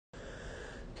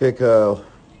Okay, Kyle.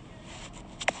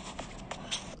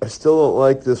 I still don't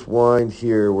like this wind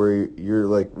here where you're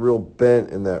like real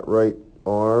bent in that right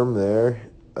arm there.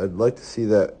 I'd like to see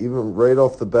that even right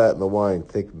off the bat in the wind.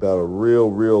 Think about a real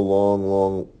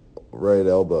long right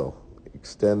elbow.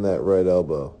 Extend that right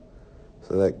elbow.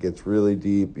 So that gets really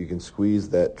deep. You can squeeze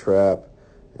that trap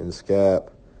and scap.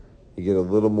 You get a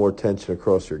little more tension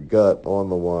across your gut on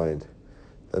the wind.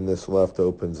 Then this left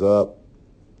opens up.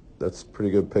 That's a pretty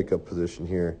good pickup position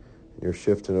here. You're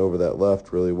shifting over that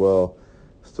left really well.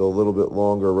 Still a little bit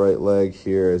longer right leg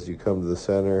here as you come to the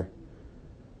center.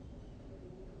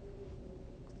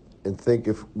 And think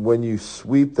if when you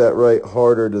sweep that right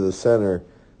harder to the center,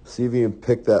 see if you can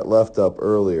pick that left up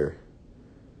earlier.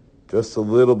 Just a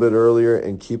little bit earlier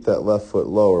and keep that left foot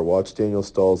lower. Watch Daniel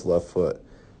Stahl's left foot.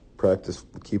 Practice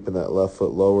keeping that left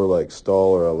foot lower like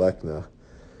Stahl or Alekna.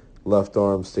 Left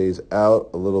arm stays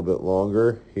out a little bit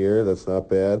longer here. That's not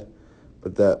bad.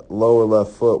 But that lower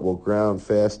left foot will ground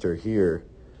faster here.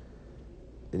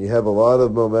 And you have a lot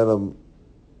of momentum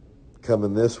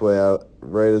coming this way out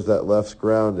right as that left's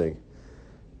grounding.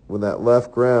 When that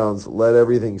left grounds, let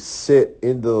everything sit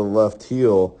into the left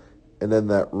heel, and then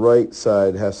that right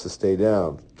side has to stay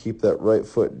down. Keep that right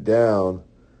foot down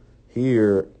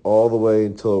here all the way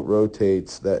until it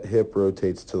rotates, that hip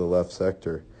rotates to the left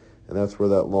sector. And that's where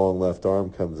that long left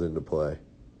arm comes into play.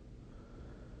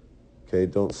 Okay,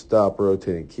 don't stop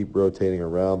rotating. Keep rotating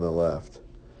around the left.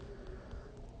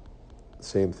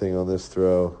 Same thing on this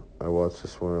throw. I watched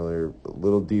this one earlier. A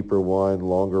little deeper wind,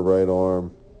 longer right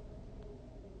arm.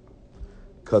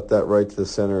 Cut that right to the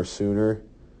center sooner.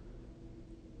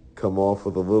 Come off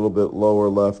with a little bit lower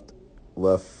left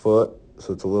foot,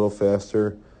 so it's a little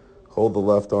faster. Hold the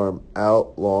left arm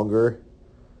out longer.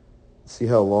 See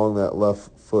how long that left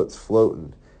foot's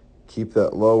floating. Keep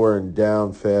that lower and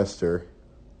down faster.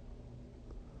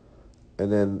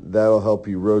 And then that'll help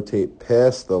you rotate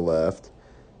past the left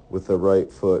with the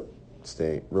right foot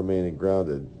remaining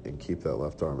grounded and keep that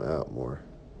left arm out more.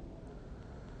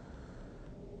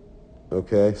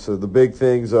 Okay, so the big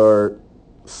things are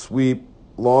sweep,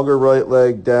 longer right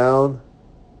leg down,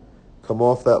 come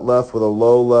off that left with a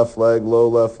low left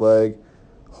leg,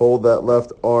 hold that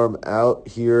left arm out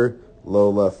here,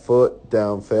 low left foot,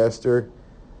 down faster,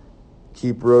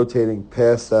 keep rotating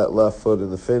past that left foot in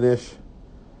the finish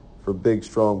for big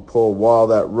strong pull while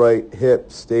that right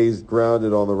hip stays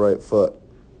grounded on the right foot.